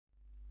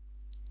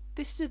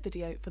This is a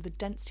video for the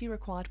Density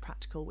Required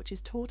Practical, which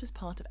is taught as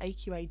part of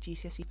AQA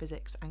GCSE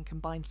Physics and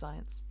Combined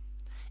Science.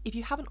 If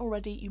you haven't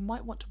already, you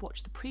might want to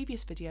watch the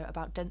previous video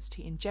about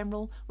density in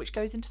general, which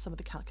goes into some of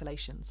the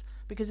calculations,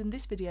 because in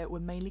this video we're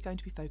mainly going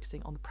to be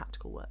focusing on the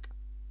practical work.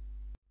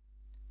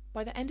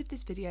 By the end of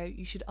this video,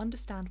 you should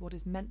understand what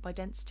is meant by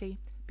density,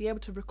 be able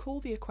to recall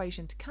the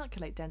equation to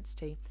calculate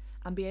density,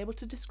 and be able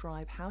to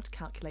describe how to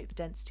calculate the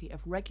density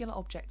of regular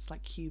objects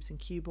like cubes and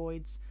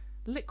cuboids,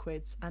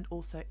 liquids, and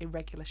also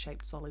irregular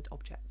shaped solid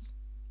objects.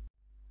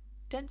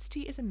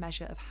 Density is a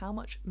measure of how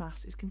much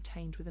mass is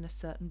contained within a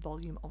certain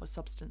volume of a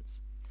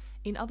substance.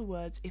 In other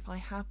words, if I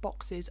have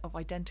boxes of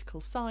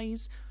identical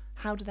size,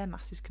 how do their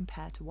masses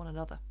compare to one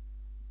another?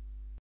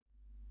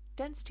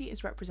 Density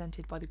is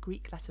represented by the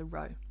Greek letter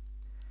rho,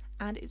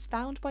 and it's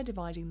found by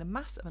dividing the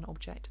mass of an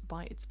object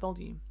by its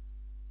volume.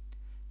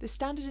 The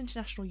standard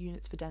international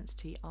units for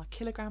density are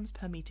kilograms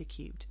per metre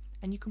cubed,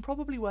 and you can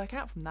probably work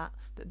out from that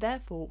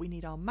therefore we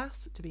need our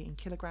mass to be in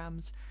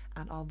kilograms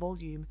and our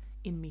volume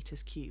in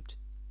metres cubed.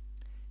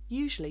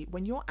 Usually,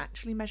 when you're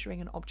actually measuring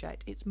an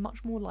object, it's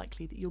much more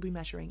likely that you'll be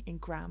measuring in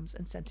grams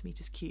and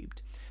centimetres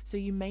cubed, so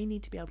you may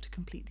need to be able to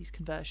complete these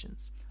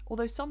conversions,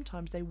 although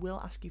sometimes they will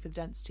ask you for the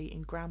density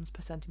in grams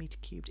per centimetre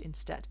cubed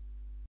instead.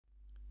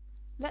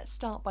 Let's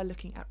start by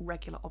looking at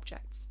regular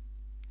objects.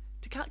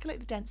 To calculate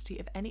the density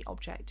of any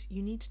object,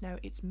 you need to know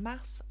its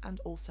mass and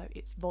also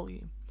its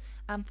volume.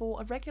 And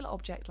for a regular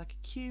object like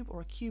a cube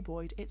or a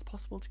cuboid, it's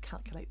possible to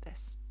calculate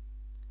this.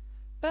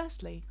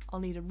 Firstly,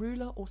 I'll need a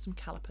ruler or some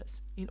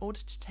calipers in order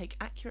to take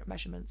accurate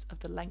measurements of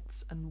the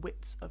lengths and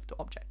widths of the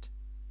object.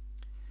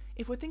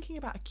 If we're thinking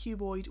about a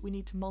cuboid, we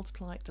need to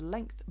multiply the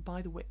length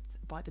by the width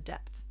by the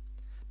depth.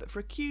 But for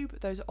a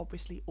cube, those are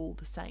obviously all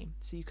the same,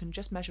 so you can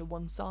just measure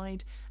one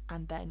side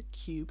and then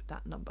cube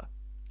that number.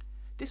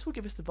 This will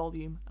give us the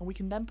volume, and we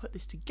can then put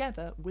this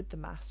together with the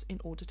mass in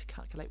order to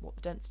calculate what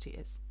the density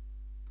is.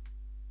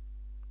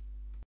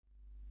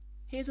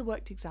 Here's a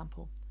worked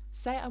example.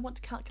 Say I want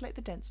to calculate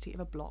the density of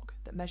a block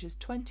that measures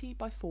 20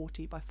 by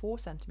 40 by 4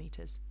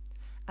 centimetres,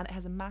 and it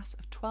has a mass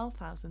of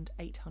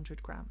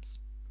 12,800 grams.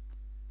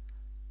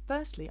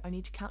 Firstly, I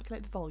need to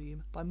calculate the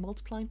volume by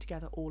multiplying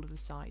together all of the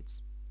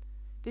sides.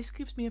 This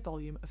gives me a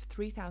volume of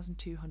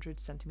 3,200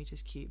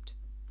 centimetres cubed.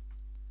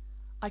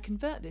 I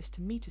convert this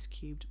to metres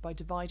cubed by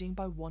dividing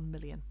by 1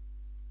 million.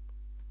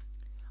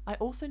 I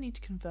also need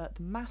to convert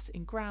the mass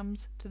in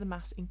grams to the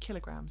mass in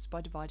kilograms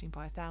by dividing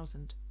by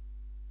 1,000.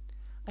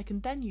 I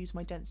can then use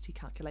my density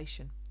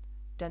calculation.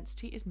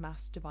 Density is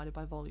mass divided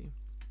by volume.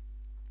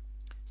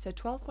 So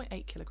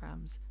 12.8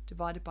 kilograms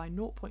divided by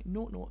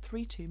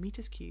 0.0032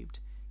 metres cubed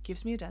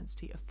gives me a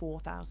density of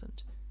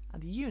 4,000,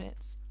 and the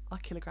units are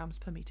kilograms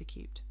per metre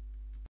cubed.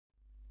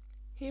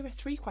 Here are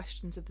 3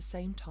 questions of the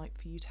same type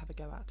for you to have a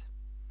go at.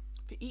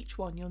 For each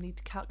one, you'll need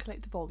to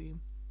calculate the volume,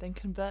 then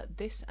convert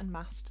this and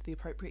mass to the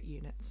appropriate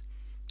units,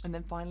 and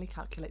then finally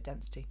calculate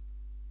density.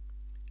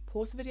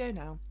 Pause the video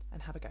now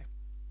and have a go.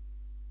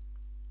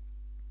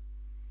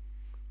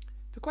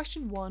 For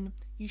question 1,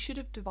 you should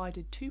have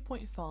divided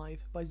 2.5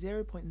 by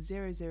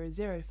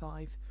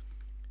 0.0005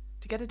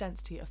 to get a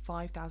density of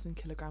 5,000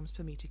 kilograms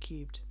per metre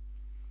cubed.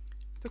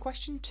 For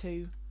question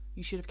 2,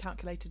 you should have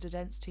calculated a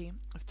density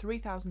of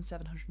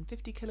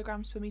 3,750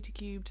 kilograms per metre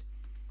cubed,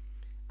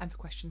 and for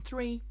question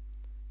 3,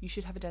 you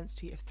should have a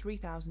density of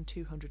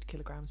 3,200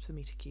 kilograms per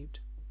metre cubed.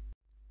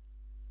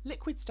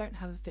 Liquids don't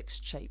have a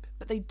fixed shape,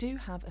 but they do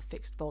have a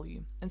fixed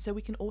volume, and so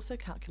we can also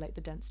calculate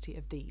the density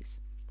of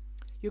these.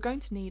 You're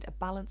going to need a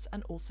balance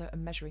and also a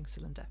measuring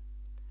cylinder.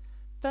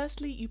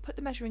 Firstly, you put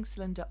the measuring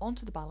cylinder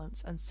onto the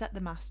balance and set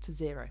the mass to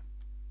 0.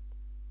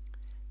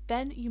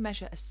 Then you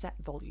measure a set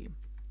volume.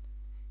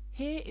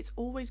 Here it's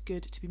always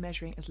good to be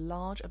measuring as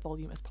large a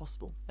volume as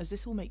possible, as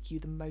this will make you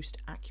the most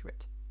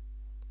accurate.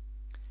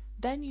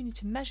 Then you need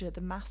to measure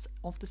the mass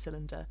of the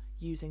cylinder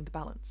using the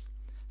balance.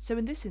 So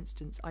in this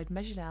instance, I'd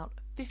measured out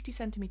 50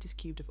 centimetres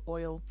cubed of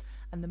oil,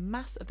 and the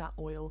mass of that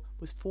oil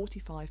was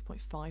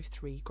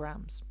 45.53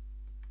 grams.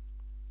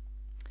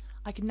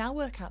 I can now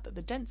work out that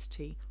the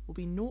density will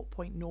be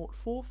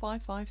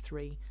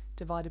 0.04553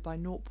 divided by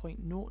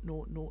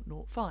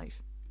 0.00005.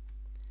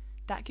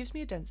 That gives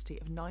me a density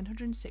of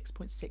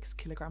 906.6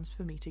 kilograms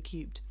per metre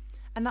cubed.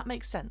 And that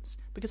makes sense,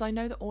 because I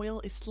know that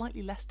oil is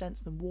slightly less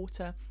dense than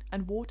water,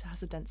 and water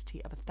has a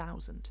density of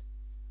 1,000.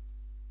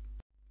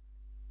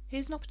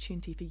 Here's an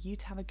opportunity for you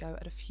to have a go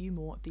at a few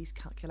more of these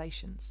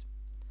calculations.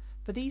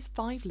 For these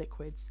 5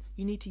 liquids,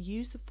 you need to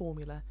use the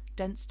formula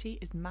density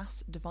is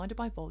mass divided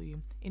by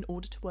volume in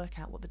order to work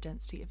out what the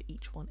density of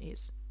each one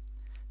is.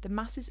 The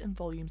masses and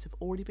volumes have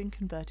already been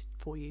converted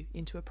for you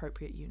into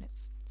appropriate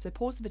units, so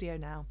pause the video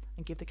now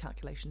and give the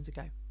calculations a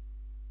go.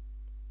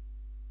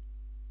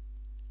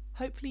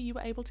 Hopefully you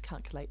were able to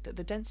calculate that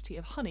the density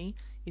of honey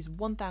is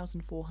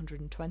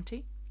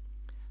 1,420,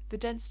 the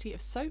density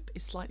of soap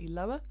is slightly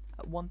lower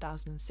at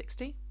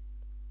 1,060,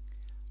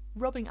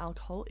 rubbing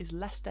alcohol is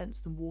less dense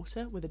than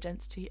water with a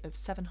density of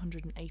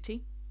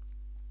 780,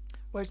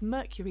 whereas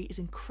mercury is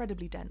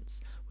incredibly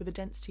dense with a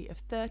density of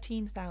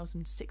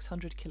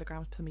 13,600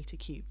 kilograms per metre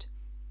cubed.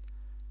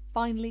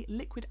 Finally,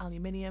 liquid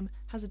aluminium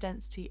has a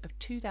density of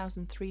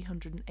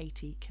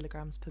 2,380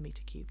 kilograms per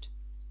metre cubed.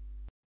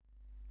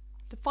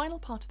 The final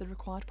part of the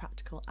required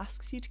practical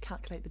asks you to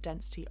calculate the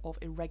density of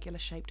irregular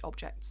shaped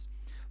objects.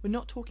 We're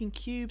not talking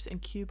cubes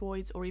and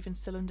cuboids or even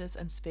cylinders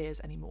and spheres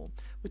anymore.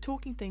 We're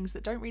talking things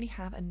that don't really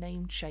have a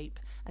named shape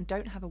and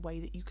don't have a way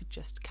that you could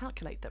just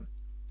calculate them.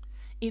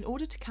 In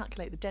order to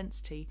calculate the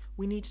density,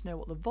 we need to know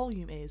what the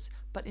volume is,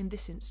 but in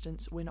this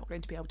instance we're not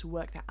going to be able to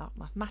work that out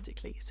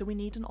mathematically, so we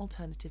need an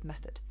alternative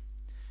method.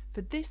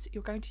 For this,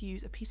 you're going to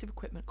use a piece of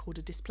equipment called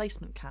a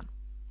displacement can.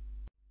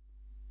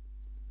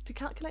 To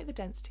calculate the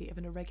density of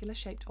an irregular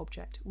shaped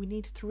object, we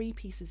need three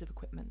pieces of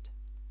equipment.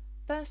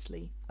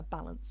 Firstly, a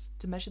balance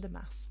to measure the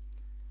mass,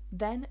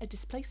 then a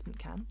displacement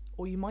can,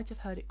 or you might have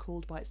heard it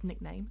called by its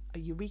nickname, a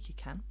Eureka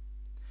can,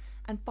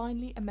 and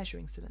finally a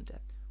measuring cylinder,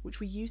 which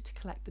we use to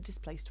collect the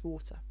displaced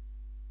water.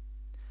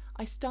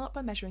 I start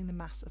by measuring the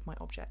mass of my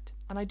object,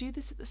 and I do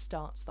this at the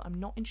start so that I'm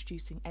not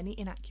introducing any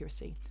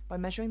inaccuracy by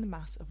measuring the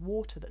mass of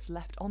water that's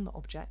left on the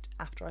object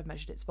after I've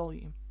measured its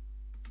volume.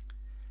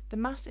 The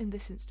mass in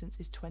this instance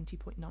is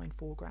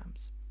 20.94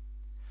 grams.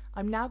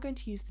 I'm now going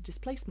to use the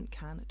displacement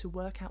can to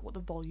work out what the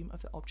volume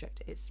of the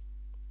object is.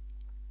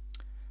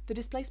 The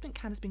displacement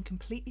can has been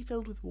completely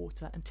filled with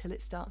water until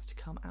it starts to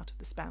come out of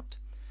the spout.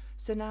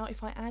 So now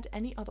if I add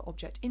any other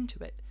object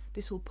into it,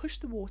 this will push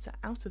the water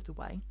out of the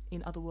way,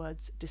 in other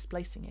words,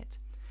 displacing it,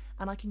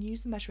 and I can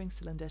use the measuring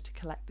cylinder to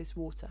collect this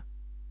water.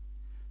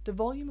 The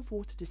volume of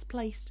water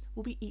displaced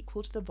will be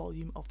equal to the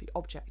volume of the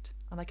object,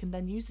 and I can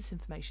then use this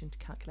information to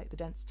calculate the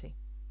density.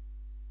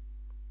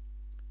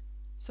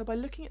 So by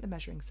looking at the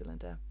measuring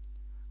cylinder,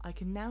 I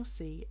can now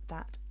see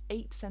that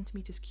 8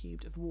 centimetres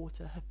cubed of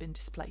water have been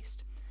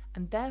displaced,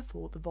 and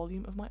therefore the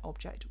volume of my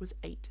object was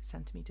 8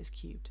 centimetres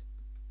cubed.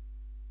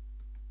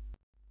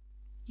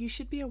 You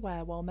should be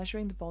aware while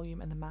measuring the volume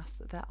and the mass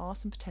that there are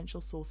some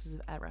potential sources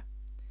of error.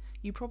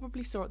 You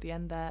probably saw at the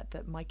end there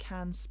that my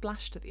can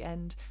splashed at the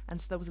end, and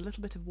so there was a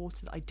little bit of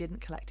water that I didn't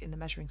collect in the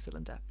measuring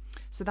cylinder.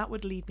 So that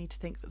would lead me to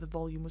think that the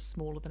volume was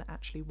smaller than it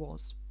actually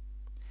was.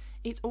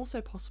 It's also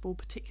possible,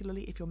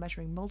 particularly if you're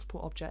measuring multiple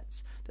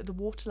objects, that the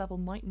water level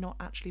might not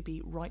actually be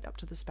right up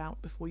to the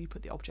spout before you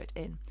put the object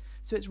in.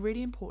 So it's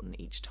really important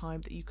each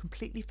time that you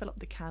completely fill up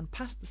the can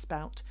past the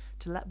spout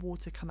to let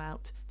water come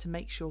out to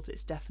make sure that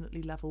it's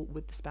definitely level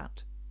with the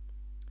spout.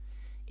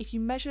 If you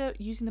measure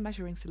using the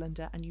measuring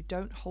cylinder and you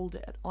don't hold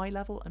it at eye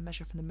level and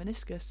measure from the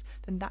meniscus,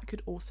 then that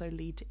could also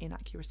lead to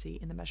inaccuracy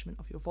in the measurement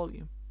of your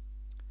volume.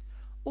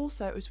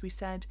 Also, as we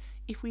said,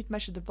 if we'd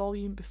measured the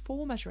volume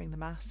before measuring the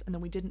mass and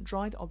then we didn't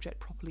dry the object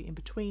properly in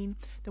between,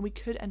 then we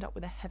could end up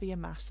with a heavier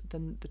mass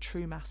than the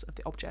true mass of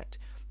the object,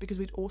 because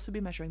we'd also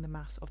be measuring the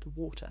mass of the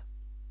water.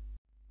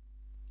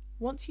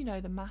 Once you know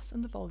the mass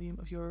and the volume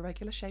of your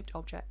irregular shaped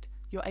object,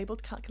 you're able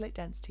to calculate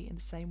density in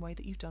the same way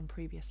that you've done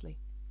previously.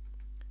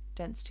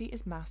 Density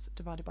is mass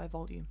divided by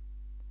volume.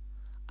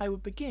 I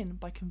would begin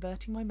by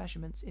converting my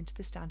measurements into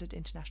the standard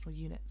international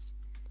units.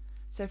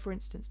 So for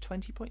instance,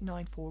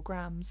 20.94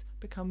 grams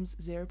becomes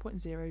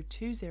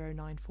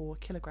 0.02094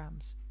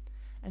 kilograms,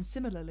 and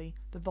similarly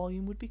the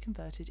volume would be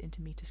converted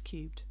into metres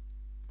cubed.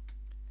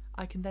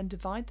 I can then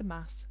divide the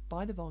mass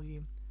by the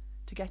volume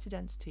to get a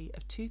density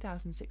of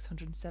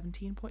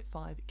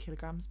 2,617.5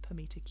 kilograms per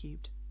metre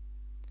cubed.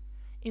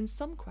 In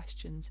some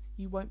questions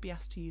you won't be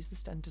asked to use the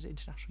standard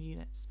international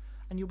units,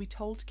 and you'll be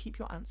told to keep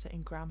your answer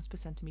in grams per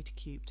centimetre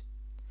cubed.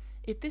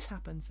 If this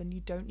happens, then you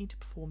don't need to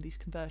perform these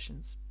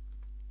conversions.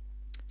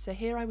 So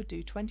here I would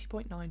do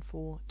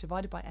 20.94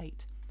 divided by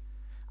 8,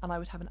 and I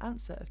would have an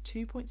answer of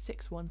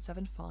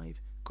 2.6175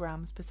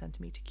 grams per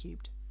centimetre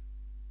cubed.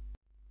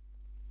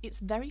 It's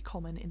very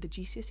common in the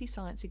GCSE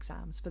science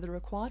exams for the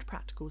required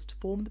practicals to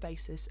form the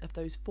basis of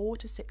those 4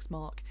 to 6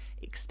 mark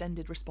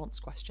extended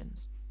response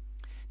questions.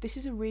 This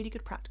is a really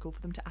good practical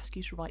for them to ask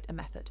you to write a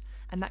method,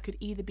 and that could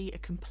either be a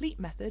complete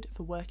method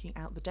for working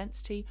out the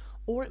density,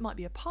 or it might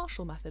be a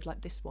partial method like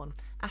this one,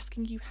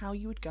 asking you how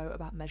you would go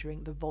about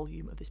measuring the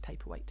volume of this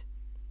paperweight.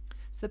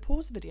 So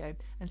pause the video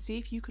and see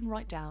if you can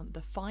write down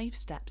the 5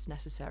 steps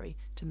necessary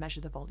to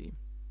measure the volume.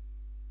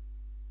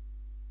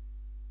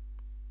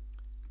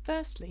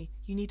 Firstly,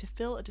 you need to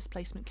fill a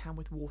displacement can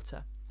with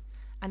water,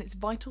 and it's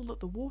vital that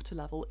the water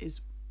level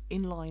is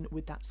in line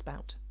with that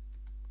spout.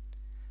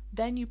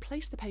 Then you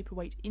place the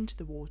paperweight into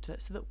the water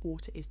so that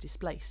water is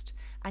displaced,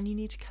 and you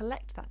need to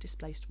collect that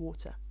displaced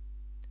water.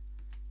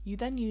 You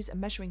then use a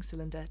measuring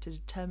cylinder to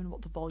determine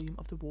what the volume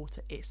of the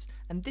water is,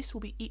 and this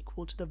will be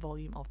equal to the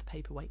volume of the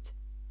paperweight.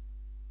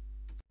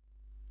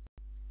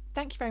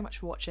 Thank you very much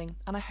for watching,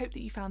 and I hope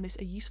that you found this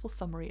a useful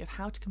summary of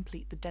how to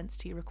complete the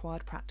density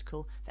required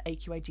practical for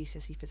AQA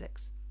GCSE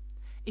Physics.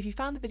 If you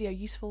found the video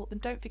useful, then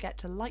don't forget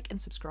to like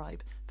and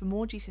subscribe for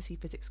more GCSE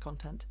Physics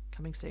content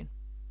coming soon.